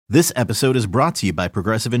This episode is brought to you by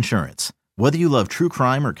Progressive Insurance. Whether you love true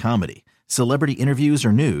crime or comedy, celebrity interviews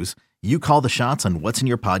or news, you call the shots on what's in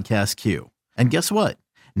your podcast queue. And guess what?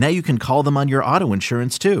 Now you can call them on your auto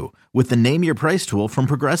insurance too with the Name Your Price tool from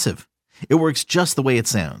Progressive. It works just the way it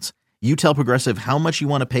sounds. You tell Progressive how much you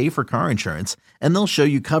want to pay for car insurance, and they'll show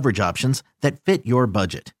you coverage options that fit your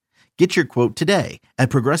budget. Get your quote today at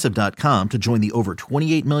Progressive.com to join the over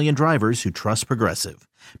 28 million drivers who trust Progressive.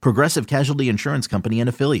 Progressive Casualty Insurance Company and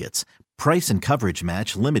Affiliates. Price and coverage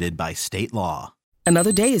match limited by state law.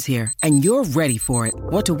 Another day is here, and you're ready for it.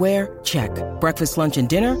 What to wear? Check. Breakfast, lunch, and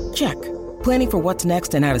dinner? Check. Planning for what's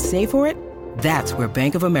next and how to save for it? That's where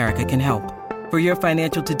Bank of America can help. For your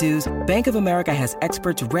financial to-dos, Bank of America has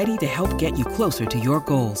experts ready to help get you closer to your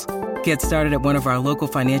goals. Get started at one of our local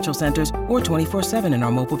financial centers or 24/7 in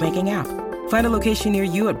our mobile banking app. Find a location near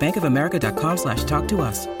you at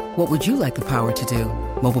bankofamerica.com/talktous. What would you like the power to do?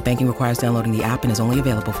 Mobile banking requires downloading the app and is only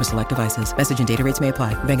available for select devices. Message and data rates may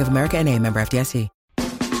apply. Bank of America N.A., member FDIC.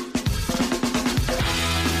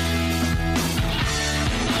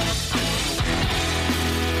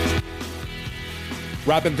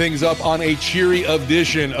 Wrapping things up on a cheery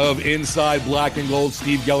edition of Inside Black and Gold.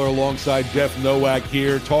 Steve Geller alongside Jeff Nowak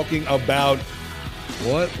here, talking about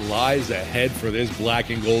what lies ahead for this black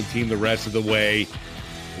and gold team the rest of the way.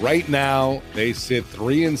 Right now, they sit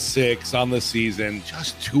 3-6 on the season,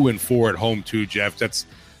 just 2-4 at home too, Jeff. That's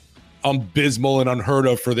abysmal and unheard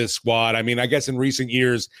of for this squad. I mean, I guess in recent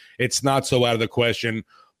years, it's not so out of the question.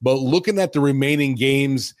 But looking at the remaining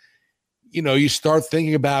games, you know, you start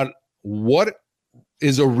thinking about what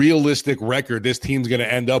is a realistic record this team's going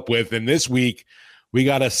to end up with. And this week, we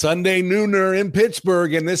got a Sunday nooner in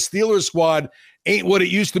Pittsburgh, and this Steelers squad ain't what it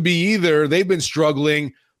used to be either. They've been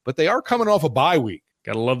struggling, but they are coming off a bye week.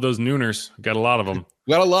 Gotta love those nooners. Got a lot of them.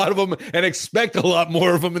 Got a lot of them, and expect a lot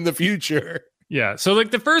more of them in the future. Yeah. So, like,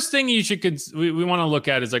 the first thing you should we want to look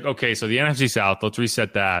at is, like, okay, so the NFC South, let's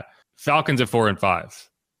reset that. Falcons at 4-5.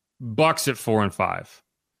 Bucks at 4-5.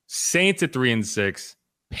 Saints at 3-6.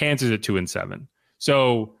 Panthers at 2-7.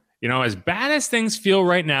 So, you know, as bad as things feel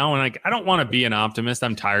right now, and like, I don't want to be an optimist.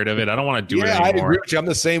 I'm tired of it. I don't want to do it anymore. I agree with you. I'm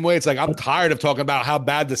the same way. It's like, I'm tired of talking about how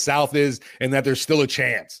bad the South is and that there's still a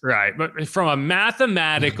chance. Right. But from a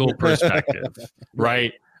mathematical perspective,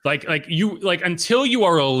 right? Like until you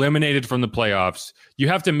are eliminated from the playoffs, you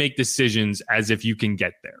have to make decisions as if you can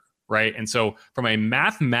get there. Right. And so from a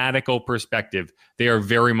mathematical perspective, they are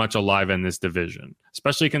very much alive in this division,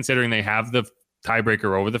 especially considering they have the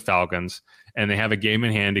tiebreaker over the Falcons, and they have a game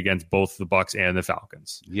in hand against both the Bucks and the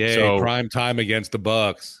Falcons. Yeah, so, prime time against the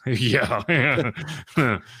Bucks. Yeah. I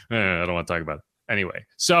don't want to talk about it. Anyway,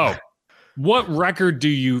 so what record do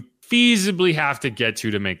you feasibly have to get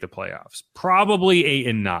to make the playoffs? Probably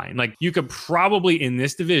 8-9. Like, you could probably in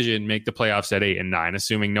this division make the playoffs at 8-9,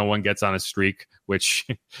 assuming no one gets on a streak, which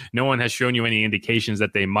no one has shown you any indications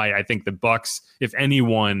that they might. I think the Bucks, if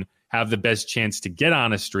anyone, have the best chance to get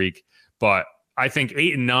on a streak, but I think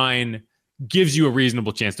 8-9 gives you a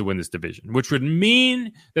reasonable chance to win this division, which would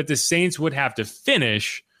mean that the Saints would have to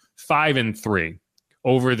finish 5-3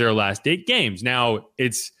 over their last 8 games. Now,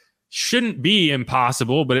 it shouldn't be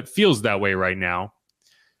impossible, but it feels that way right now.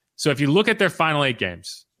 So if you look at their final 8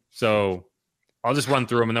 games, so I'll just run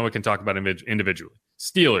through them and then we can talk about them individually.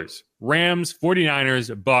 Steelers, Rams,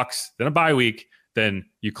 49ers, Bucks, then a bye week. Then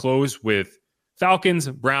you close with Falcons,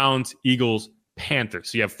 Browns, Eagles,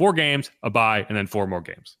 Panthers. So you have 4 games, a bye, and then 4 more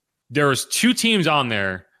games. There's 2 teams on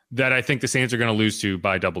there that I think the Saints are going to lose to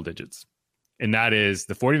by double digits. And that is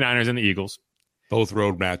the 49ers and the Eagles. Both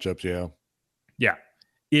road matchups, yeah. Yeah.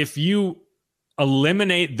 If you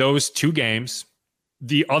eliminate those 2 games,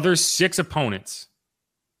 the other 6 opponents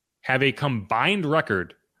have a combined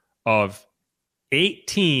record of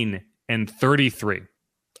 18-33.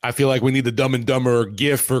 I feel like we need the Dumb and Dumber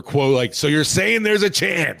gif for quote, like, so you're saying there's a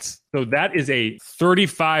chance. So that is a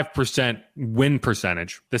 35% win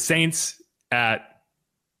percentage. The Saints at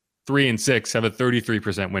 3-6 have a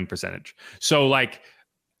 33% win percentage. So, like,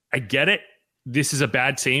 I get it. This is a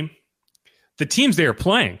bad team. The teams they are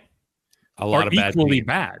playing are equally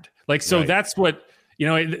bad. Like, so that's what, you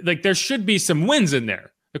know, like, there should be some wins in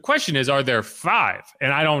there. The question is, are there 5?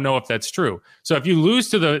 And I don't know if that's true. So if you lose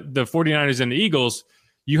to the 49ers and the Eagles,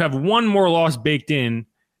 you have 1 more loss baked in,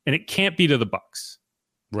 and it can't be to the Bucks.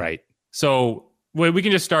 Right. So we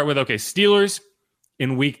can just start with, okay, Steelers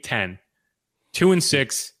in week 10,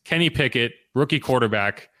 2-6, Kenny Pickett, rookie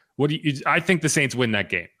quarterback. I think the Saints win that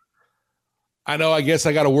game. I know, I guess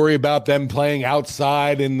I got to worry about them playing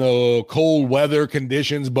outside in the cold weather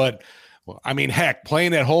conditions, but I mean, heck,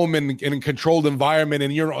 playing at home in a controlled environment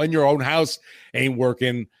in your own house ain't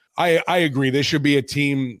working. I agree. This should be a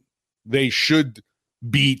team they should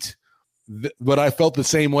beat. But I felt the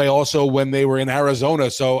same way also when they were in Arizona.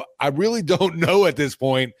 So I really don't know at this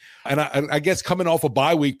point. And I guess coming off a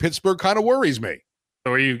bye week, Pittsburgh kind of worries me.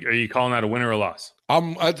 So are you calling that a win or a loss?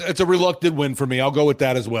 It's a reluctant win for me. I'll go with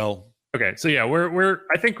that as well. Okay, so yeah,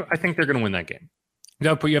 I think they're going to win that game.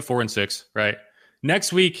 That'll put you at 4-6, right?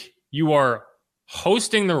 Next week you are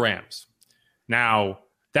hosting the Rams. Now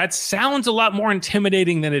that sounds a lot more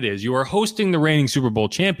intimidating than it is. You are hosting the reigning Super Bowl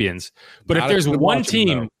champions. But if there's one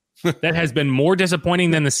team that has been more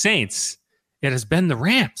disappointing than the Saints, it has been the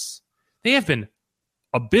Rams. They have been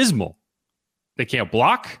abysmal. They can't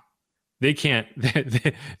block. They can't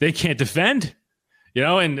defend,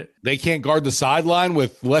 and they can't guard the sideline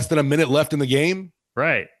with less than a minute left in the game.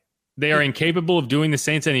 Right. They are incapable of doing the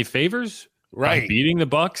Saints any favors. Right. By beating the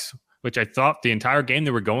Bucs, which I thought the entire game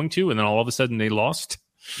they were going to, and then all of a sudden they lost.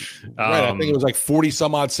 Right. I think it was like 40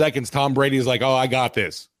 some odd seconds. Tom Brady is like, oh, I got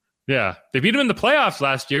this. Yeah. They beat them in the playoffs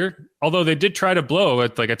last year, although they did try to blow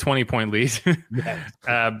at like a 20-point lead.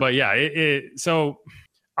 But yeah, so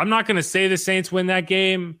I'm not going to say the Saints win that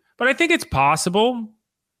game, but I think it's possible.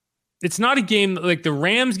 It's not a game like the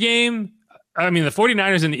Rams game. I mean, the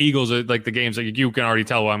 49ers and the Eagles are like the games like you can already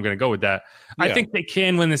tell where I'm going to go with that. Yeah. I think they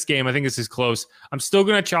can win this game. I think this is close. I'm still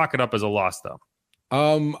going to chalk it up as a loss, though.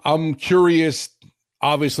 I'm curious,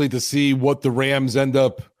 obviously, to see what the Rams end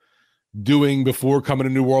up doing before coming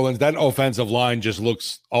to New Orleans. That offensive line just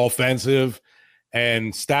looks offensive,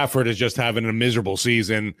 and Stafford is just having a miserable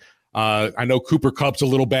season. I know Cooper Kupp's a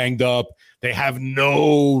little banged up. They have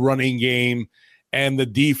no running game, and the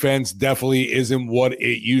defense definitely isn't what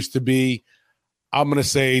it used to be. I'm going to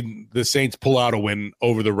say the Saints pull out a win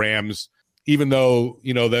over the Rams, even though,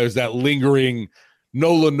 there's that lingering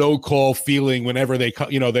Nola no call feeling whenever they come,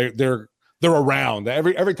 they're around.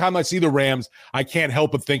 Every time I see the Rams, I can't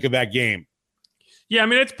help but think of that game. Yeah, I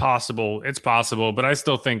mean, it's possible. It's possible, but I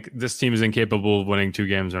still think this team is incapable of winning 2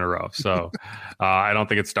 games in a row. So I don't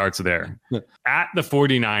think it starts there. At the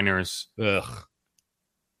 49ers,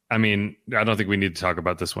 I mean, I don't think we need to talk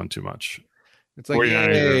about this one too much. It's like,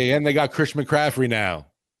 hey, and they got Chris McCaffrey now.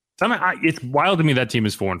 It's wild to me that team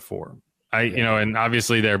is 4-4. And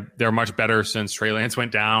obviously they're much better since Trey Lance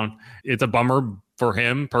went down. It's a bummer for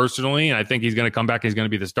him personally, and I think he's going to come back and he's going to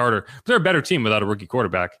be the starter. But they're a better team without a rookie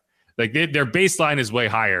quarterback. Like their baseline is way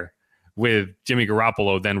higher with Jimmy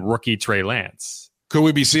Garoppolo than rookie Trey Lance. Could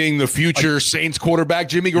we be seeing the future Saints quarterback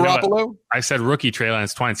I said rookie Trey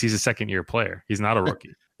Lance twice. He's a second-year player. He's not a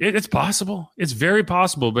rookie. It's possible. It's very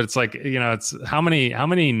possible, but it's like, it's how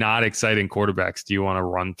many not exciting quarterbacks do you want to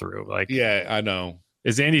run through? Like, yeah, I know.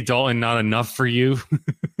 Is Andy Dalton not enough for you?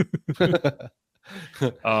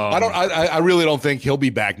 I really don't think he'll be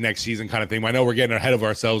back next season kind of thing. I know we're getting ahead of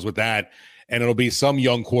ourselves with that, and it'll be some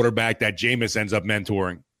young quarterback that Jameis ends up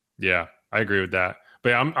mentoring. Yeah, I agree with that.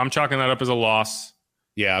 But I'm chalking that up as a loss.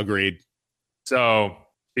 Yeah, agreed. So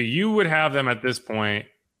you would have them at this point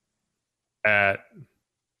at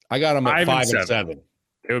I got them at 5-7.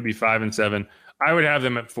 It would be 5-7. I would have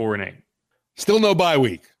them at 4-8. Still no bye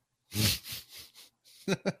week.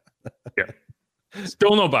 Yeah.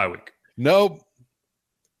 Still no bye week. Nope.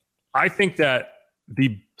 I think that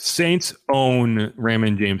the Saints own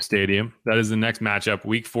Raymond James Stadium. That is the next matchup,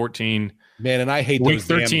 week 14. Man, and I hate week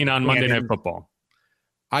 13 on Monday Night Football.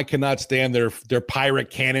 I cannot stand their pirate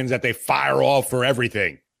cannons that they fire off for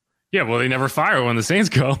everything. Yeah, well, they never fire when the Saints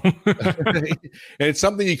go. And it's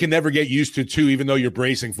something you can never get used to, too, even though you're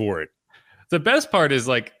bracing for it. The best part is,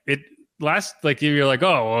 like, you're like,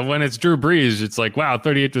 oh, well, when it's Drew Brees, it's like, wow,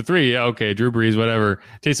 38-3. Yeah, okay, Drew Brees, whatever.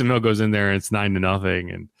 Taysom Hill goes in there and it's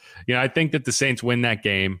 9-0. And, I think that the Saints win that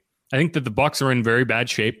game. I think that the Bucs are in very bad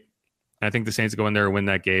shape. I think the Saints go in there and win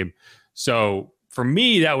that game. So, for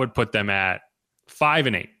me, that would put them at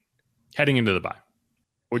 5-8 heading into the bye.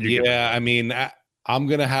 I mean, I'm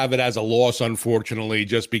going to have it as a loss, unfortunately,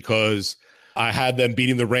 just because I had them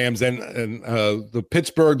beating the Rams and the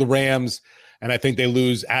Pittsburgh, the Rams, and I think they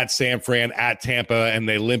lose at San Fran, at Tampa, and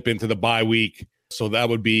they limp into the bye week. So that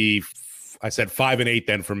would be, I said 5-8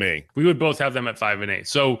 then for me. We would both have them at 5-8.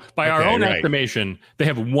 So by our own estimation, they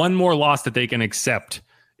have one more loss that they can accept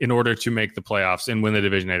in order to make the playoffs and win the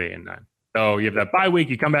division at 8-9. So you have that bye week,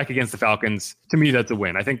 you come back against the Falcons. To me, that's a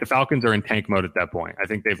win. I think the Falcons are in tank mode at that point. I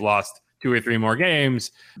think they've lost 2 or 3 more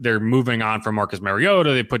games. They're moving on from Marcus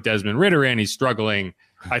Mariota. They put Desmond Ridder in. He's struggling.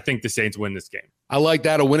 I think the Saints win this game. I like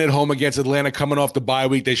that. A win at home against Atlanta coming off the bye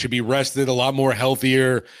week. They should be rested, a lot more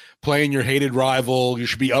healthier, playing your hated rival. You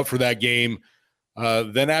should be up for that game.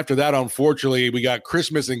 Then after that, unfortunately, we got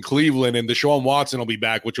Christmas in Cleveland, and Deshaun Watson will be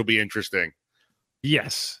back, which will be interesting.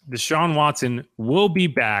 Yes, Deshaun Watson will be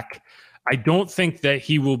back. I don't think that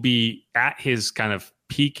he will be at his kind of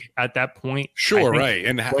peak at that point. Sure, right.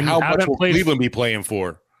 And how much will Cleveland be playing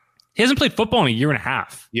for? He hasn't played football in a year and a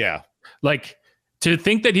half. Yeah. Like, to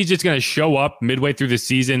think that he's just going to show up midway through the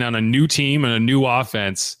season on a new team and a new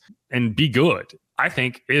offense and be good, I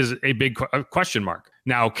think is a big question mark.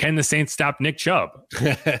 Now, can the Saints stop Nick Chubb?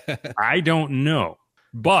 I don't know.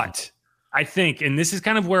 But I think, and this is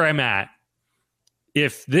kind of where I'm at,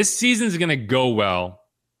 if this season's going to go well,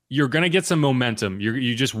 you're going to get some momentum.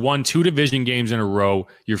 You just won 2 division games in a row.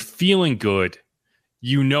 You're feeling good.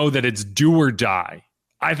 You know that it's do or die.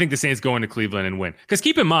 I think the Saints go into Cleveland and win. Because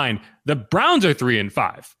keep in mind, the Browns are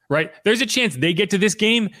 3-5, right? There's a chance they get to this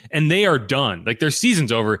game and they are done. Like, their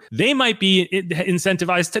season's over. They might be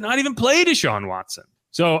incentivized to not even play Deshaun Watson.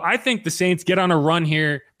 So I think the Saints get on a run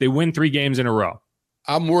here. They win 3 games in a row.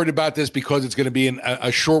 I'm worried about this because it's going to be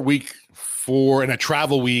a short week and a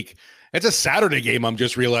travel week. It's a Saturday game, I'm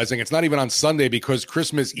just realizing. It's not even on Sunday because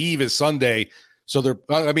Christmas Eve is Sunday. So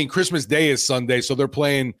Christmas Day is Sunday. So they're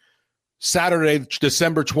playing Saturday,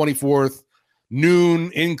 December 24th,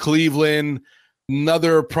 noon in Cleveland.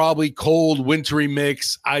 Another probably cold, wintry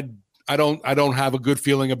mix. I don't have a good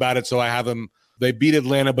feeling about it. So I have them. They beat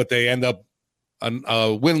Atlanta, but they end up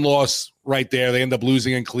a win-loss right there. They end up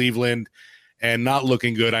losing in Cleveland and not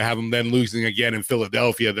looking good. I have them then losing again in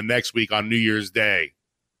Philadelphia the next week on New Year's Day.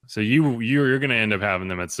 So you're going to end up having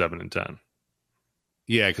them at 7-10.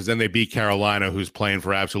 Yeah, because then they beat Carolina, who's playing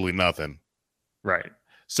for absolutely nothing. Right.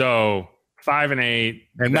 So 5-8,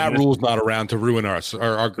 and that rule's not around to ruin our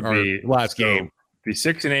last game. Be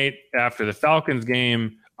 6-8 after the Falcons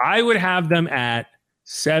game. I would have them at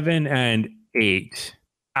 7-8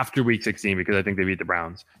 after Week 16 because I think they beat the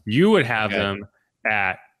Browns. You would have them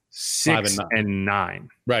at 6-9.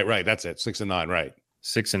 Right. That's it. 6-9. Right.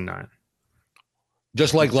 6-9.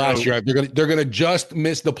 Just like last year, they're gonna just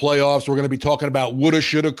miss the playoffs. We're gonna be talking about woulda,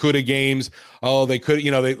 shoulda, coulda games. Oh, they could,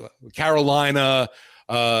 Carolina,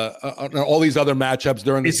 all these other matchups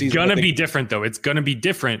during the season. It's gonna be different, though. It's gonna be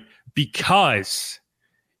different because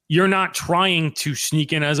you're not trying to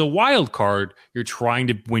sneak in as a wild card. You're trying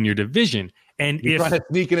to win your division, and you're trying to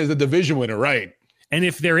sneak in as a division winner, right? And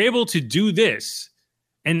if they're able to do this,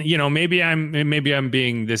 and maybe I'm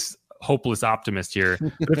being this hopeless optimist here,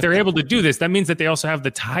 but if they're able to do this, that means that they also have the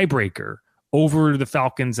tiebreaker over the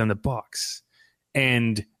Falcons and the Bucs,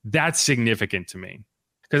 and that's significant to me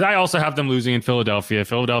because I also have them losing in Philadelphia.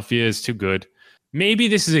 Philadelphia is too good. Maybe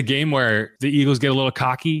this is a game where the Eagles get a little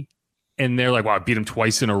cocky and they're like, "Wow, I beat them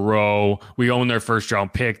twice in a row. We own their first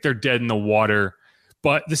round pick. They're dead in the water."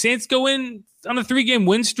 But the Saints go in on a 3-game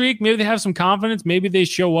win streak. Maybe they have some confidence. Maybe they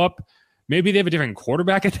show up. Maybe they have a different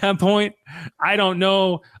quarterback at that point. I don't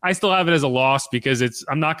know. I still have it as a loss because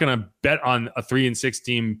I'm not going to bet on a 3-6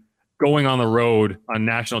 team going on the road on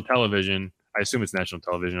national television. I assume it's national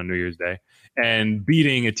television on New Year's Day and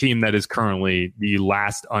beating a team that is currently the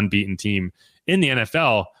last unbeaten team in the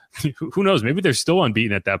NFL. Who knows? Maybe they're still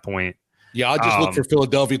unbeaten at that point. Yeah, I'll just look for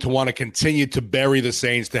Philadelphia to want to continue to bury the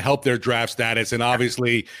Saints to help their draft status. And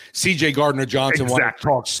obviously, C.J. Gardner-Johnson want to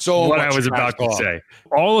talk so what much. I was about to say.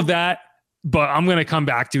 All of that. But I'm going to come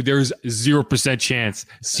back to there's 0% chance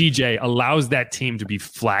CJ allows that team to be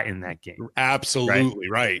flat in that game. Absolutely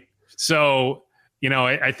right. So,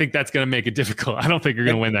 I think that's going to make it difficult. I don't think you're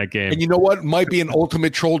going to win that game. And you know what? Might be an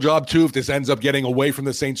ultimate troll job, too, if this ends up getting away from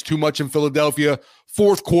the Saints too much in Philadelphia.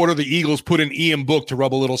 Fourth quarter, the Eagles put in Ian Book to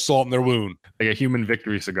rub a little salt in their wound. Like a human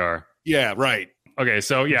victory cigar. Yeah, right. Okay,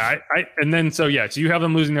 so yeah, so you have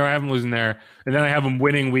them losing there, I have them losing there, and then I have them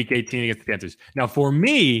winning Week 18 against the Panthers. Now, for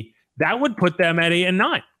me, that would put them at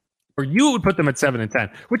 8-9, or you would put them at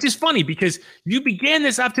 7-10, which is funny because you began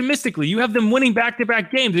this optimistically. You have them winning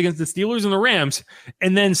back-to-back games against the Steelers and the Rams,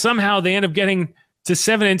 and then somehow they end up getting to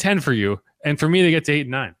 7-10 for you, and for me, they get to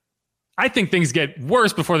 8-9. I think things get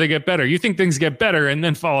worse before they get better. You think things get better and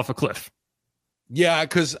then fall off a cliff. Yeah,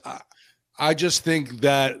 because I just think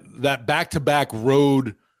that back-to-back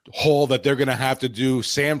road haul that they're going to have to do,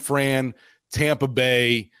 San Fran, Tampa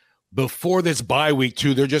Bay, before this bye week,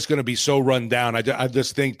 too, they're just going to be so run down. I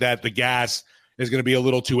just think that the gas is going to be a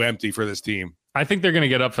little too empty for this team. I think they're going to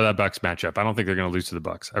get up for that Bucs matchup. I don't think they're going to lose to the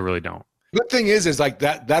Bucs. I really don't. Good thing is like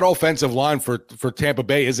that offensive line for Tampa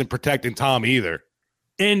Bay isn't protecting Tom either.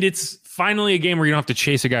 And it's finally a game where you don't have to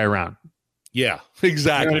chase a guy around. Yeah,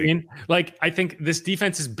 exactly. You know what I mean? Like, I think this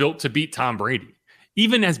defense is built to beat Tom Brady.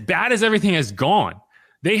 Even as bad as everything has gone,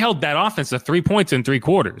 they held that offense to 3 points in 3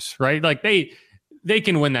 quarters, right? Like, they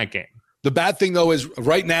can win that game. The bad thing, though, is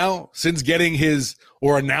right now, since getting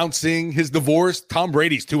announcing his divorce, Tom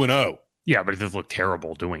Brady's 2-0. Yeah, but it does look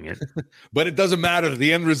terrible doing it. But it doesn't matter.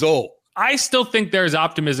 The end result. I still think there's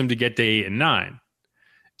optimism to get to 8 and 9.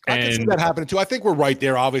 I can see that happening too. I think we're right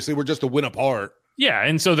there. Obviously, we're just a win apart. Yeah,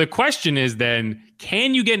 and so the question is then,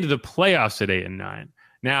 can you get into the playoffs at 8 and 9?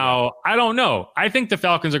 Now, I don't know. I think the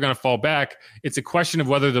Falcons are going to fall back. It's a question of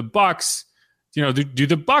whether the Bucs, do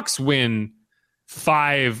the Bucs win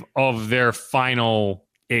 5 of their final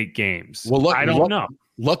 8 games? Well, I don't know.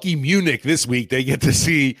 Lucky Munich this week, they get to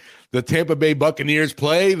see the Tampa Bay Buccaneers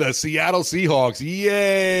play the Seattle Seahawks.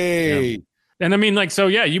 Yay! Yeah. And I mean,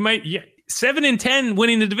 you might 7 and 10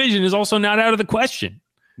 winning the division is also not out of the question.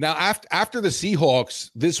 Now, after the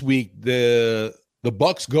Seahawks this week, the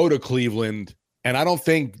Bucs go to Cleveland, and I don't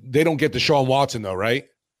think they don't get Deshaun Watson though, right?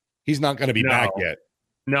 He's not going to be back yet.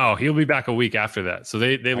 No, he'll be back a week after that. So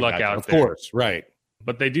they luck out. Of course, right.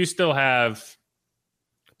 But they do still have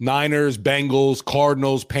Niners, Bengals,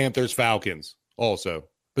 Cardinals, Panthers, Falcons also,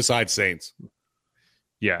 besides Saints.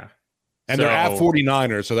 Yeah. And they're at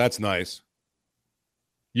 49ers, so that's nice.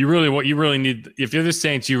 You really need, if you're the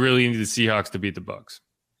Saints, you really need the Seahawks to beat the Bucs.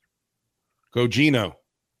 Go Geno.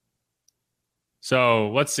 So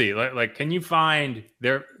let's see. Can you find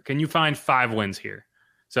 5 wins here?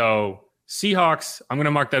 So Seahawks, I'm going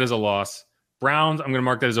to mark that as a loss. Browns, I'm going to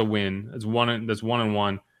mark that as a win. That's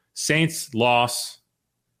 1-1. Saints loss,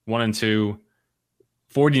 1-2.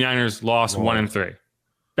 49ers loss, 1-3.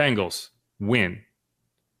 Bengals win,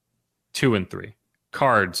 2-3.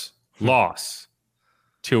 Cards loss,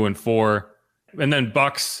 2-4. And then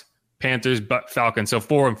Bucks, Panthers, Falcons, so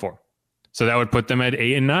 4-4. So that would put them at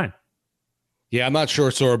 8 and 9. Yeah, I'm not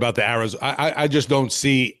sure about the arrows. I just don't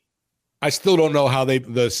see. I still don't know how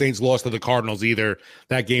the Saints lost to the Cardinals either.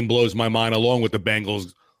 That game blows my mind, along with the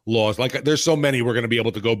Bengals loss. Like, there's so many we're going to be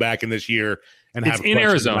able to go back in this year and have in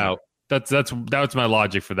Arizona. About. That's my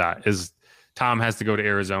logic for that. Is Tom has to go to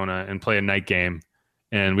Arizona and play a night game,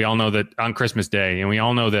 and we all know that on Christmas Day, and we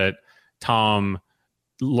all know that Tom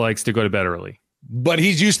likes to go to bed early. But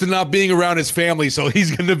he's used to not being around his family, so he's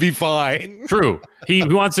going to be fine. True. He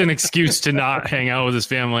wants an excuse to not hang out with his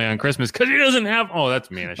family on Christmas because he doesn't have. Oh, that's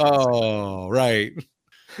mean. Oh, right.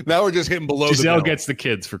 Now we're just hitting below. Giselle gets the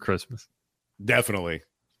kids for Christmas. Definitely.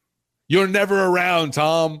 You're never around,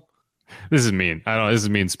 Tom. This is mean. I don't. This is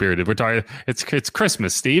mean spirited. We're talking. It's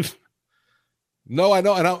Christmas, Steve. No, I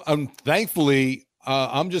know, and I'm thankfully.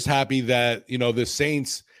 I'm just happy that the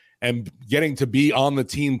Saints and getting to be on the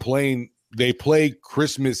team playing. They play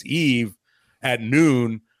Christmas Eve at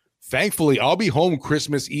noon. Thankfully, I'll be home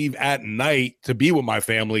Christmas Eve at night to be with my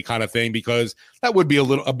family, kind of thing, because that would be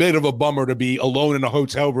a bit of a bummer to be alone in a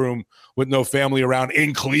hotel room with no family around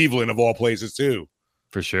in Cleveland, of all places, too.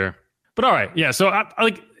 For sure. But all right, yeah. So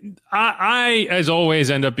I as always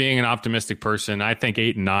end up being an optimistic person. I think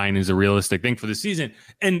 8 and 9 is a realistic thing for the season,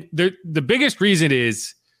 and the biggest reason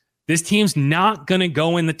is this team's not going to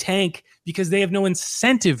go in the tank because they have no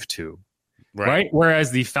incentive to. Right.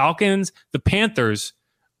 Whereas the Falcons, the Panthers,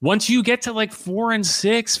 once you get to 4 and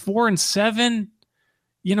 6, 4 and 7,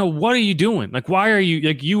 what are you doing? Why are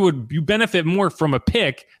you you benefit more from a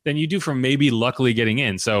pick than you do from maybe luckily getting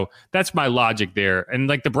in. So that's my logic there. And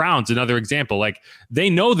the Browns, another example, they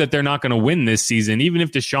know that they're not going to win this season, even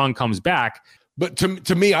if Deshaun comes back. But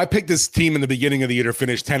to me, I picked this team in the beginning of the year to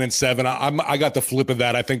finish 10 and 7. I got the flip of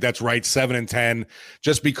that. I think that's right. 7 and 10,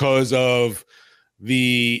 just because of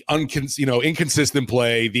the inconsistent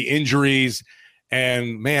play, the injuries,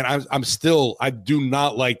 and man, I do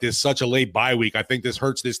not like this such a late bye week. I think this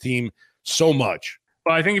hurts this team so much.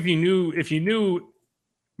 Well, I think if you knew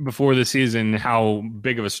before the season how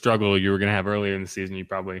big of a struggle you were going to have earlier in the season, you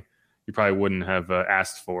probably wouldn't have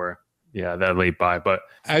asked for that late bye. But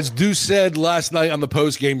as Deuce said last night on the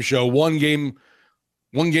post game show, one game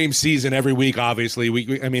season every week. Obviously, we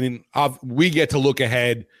get to look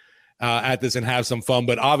ahead at this and have some fun,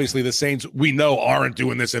 but obviously the Saints, we know, aren't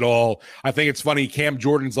doing this at all. I think it's funny. Cam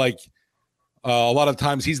Jordan's a lot of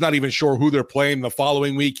times he's not even sure who they're playing the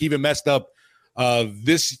following week. He even messed up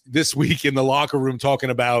this week in the locker room talking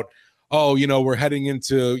about, we're heading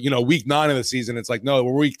into, week 9 of the season. It's no,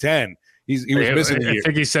 we're week 10. He was missing a year. I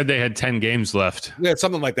think he said they had 10 games left. Yeah,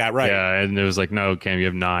 something like that, right? Yeah, and it was no, Cam, you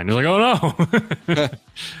have 9. It was oh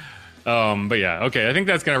no. But yeah, okay. I think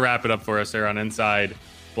that's going to wrap it up for us there on Inside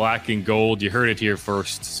Black and Gold. You heard it here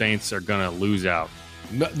first. Saints are going to lose out.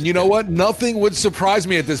 No, you know what? Nothing would surprise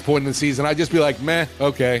me at this point in the season. I'd just be meh,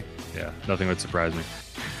 okay. Yeah, nothing would surprise me.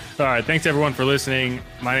 All right, thanks everyone for listening.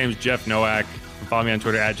 My name is Jeff Nowak. Follow me on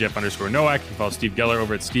Twitter at Jeff_Nowak. You can follow Steve Geller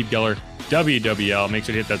over at Steve Geller WWL. Make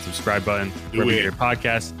sure to hit that subscribe button wherever you get your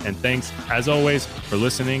podcast. And thanks, as always, for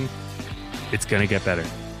listening. It's going to get better.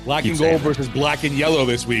 Black and gold versus black and yellow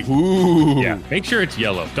this week. Ooh. Yeah, make sure it's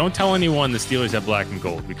yellow. Don't tell anyone the Steelers have black and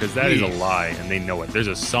gold because that is a lie and they know it. There's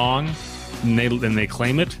a song and they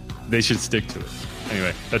claim it. They should stick to it.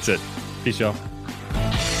 Anyway, that's it. Peace, y'all.